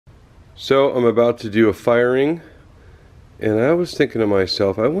So I'm about to do a firing, and I was thinking to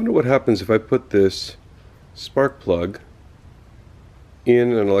myself, I wonder what happens if I put this spark plug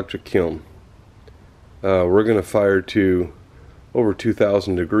in an electric kiln. We're going to fire to over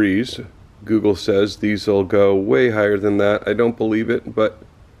 2,000 degrees. Google says these will go way higher than that. I don't believe it, but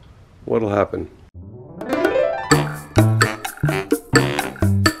what'll happen?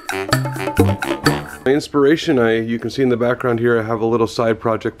 My inspiration, you can see in the background here, I have a little side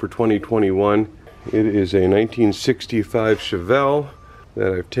project for 2021. It is a 1965 Chevelle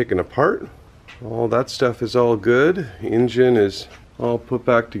that I've taken apart. All that stuff is all good. Engine is all put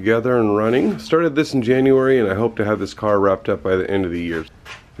back together and running. Started this in January, and I hope to have this car wrapped up by the end of the year.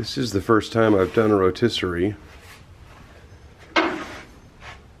 This is the first time I've done a rotisserie.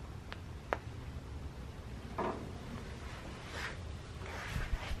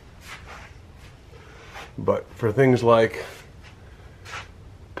 But for things like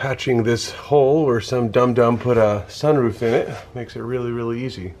patching this hole where some dum-dum put a sunroof in it, makes it really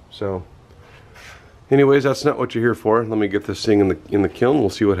easy. So anyways, that's not what you're here for. Let me get this thing in the kiln.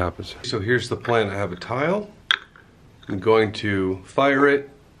 We'll see what happens. So here's the plan. I have a tile. I'm going to fire it,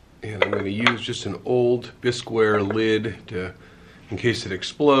 and I'm going to use just an old Bisqueware lid in case it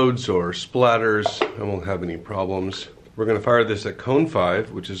explodes or splatters. I won't have any problems. We're going to fire this at cone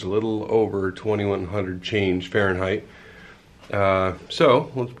 5, which is a little over 2100 change Fahrenheit. So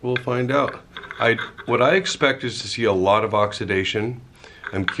we'll find out. What I expect is to see a lot of oxidation.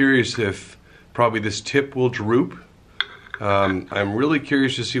 I'm curious if probably this tip will droop. I'm really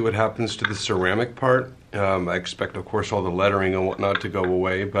curious to see what happens to the ceramic part. I expect, of course, all the lettering and whatnot to go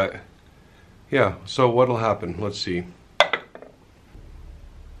away, but yeah, so what'll happen? Let's see.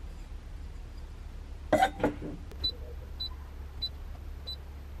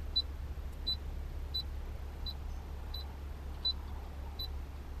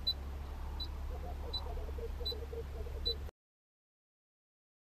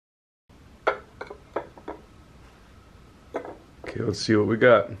 Okay, let's see what we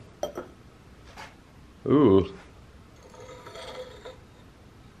got. Ooh.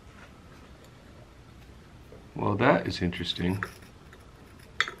 Well, that is interesting.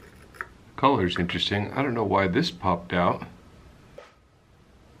 Color's interesting. I don't know why this popped out.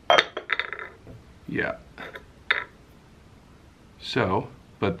 Yeah. So,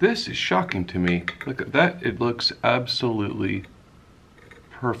 but this is shocking to me. Look at that. It looks absolutely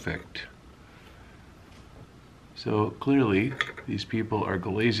perfect. So clearly, these people are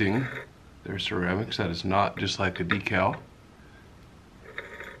glazing their ceramics. That is not just like a decal.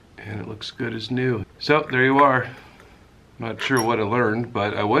 And it looks good as new. So there you are. Not sure what I learned,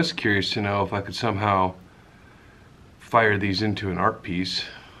 but I was curious to know if I could somehow fire these into an art piece.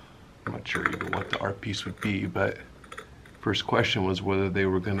 I'm not sure even what the art piece would be, but first question was whether they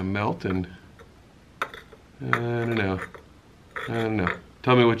were going to melt, and I don't know.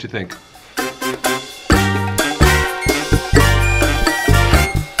 Tell me what you think.